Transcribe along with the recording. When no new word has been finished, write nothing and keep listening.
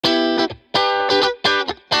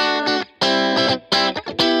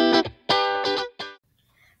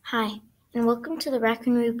welcome to the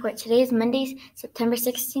Raccoon Report. Today is Monday, September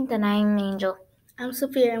 16th, and I'm Angel. I'm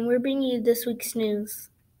Sophia, and we're bringing you this week's news.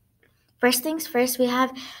 First things first, we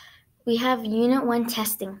have Unit 1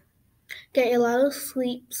 testing. Get a lot of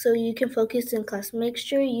sleep so you can focus in class. Make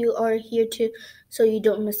sure you are here too so you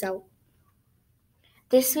don't miss out.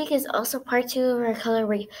 This week is also part 2 of our color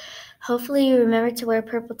week. Hopefully you remember to wear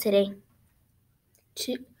purple today.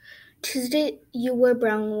 Tuesday you wear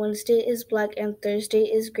brown, Wednesday is black, and Thursday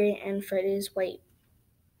is gray, and Friday is white.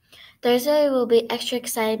 Thursday will be extra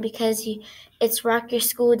exciting because it's Rock Your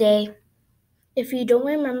School Day. If you don't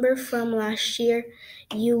remember from last year,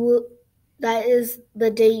 that is the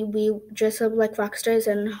day we dress up like rock stars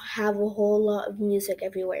and have a whole lot of music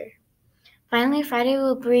everywhere. Finally, Friday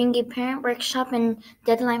will bring a parent workshop and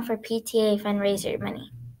deadline for PTA fundraiser money.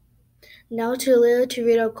 Now to Leah to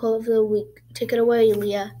read our quote of the week. Take it away,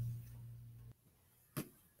 Leah.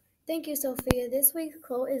 Thank you, Sophia. This week's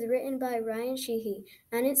quote is written by Ryan Sheehy,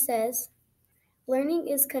 and it says, "Learning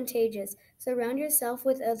is contagious. Surround yourself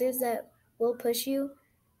with others that will push you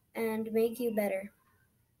and make you better."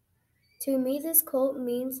 To me, this quote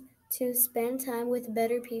means to spend time with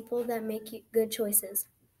better people that make good choices.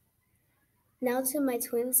 Now to my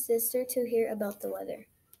twin sister to hear about the weather.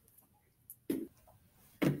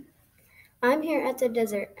 I'm here at the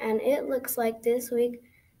desert, and it looks like this week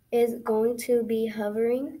is going to be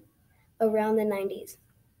hovering around the 90s.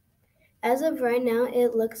 As of right now,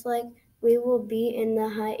 it looks like we will be in the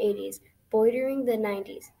high 80s, bordering the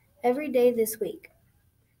 90s, every day this week,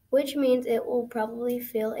 which means it will probably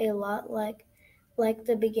feel a lot like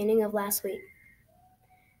the beginning of last week.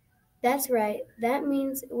 That's right, that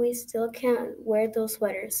means we still can't wear those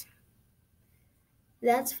sweaters.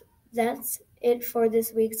 That's it for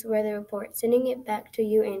this week's weather report. Sending it back to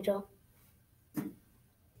you, Angel.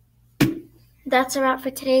 That's a wrap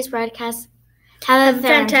for today's broadcast. Have a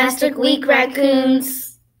fantastic week,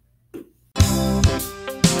 Raccoons!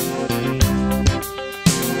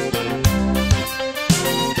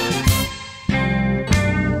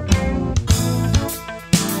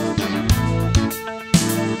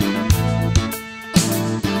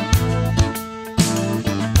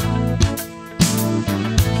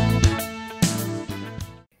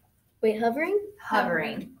 Wait, hovering?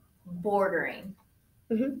 Hovering. Bordering.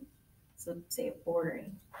 Mm-hmm. So say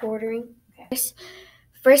bordering. Bordering. Okay.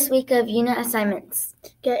 First week of unit assignments.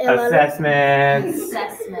 Get a lot Assessments.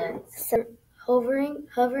 Hovering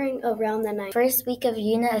around the 90s. First week of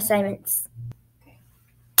unit assignments.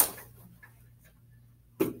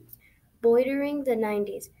 Bordering the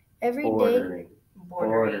 90s. Every day.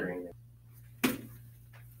 Bordering. I'm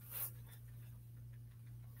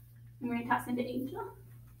going to toss into Angel.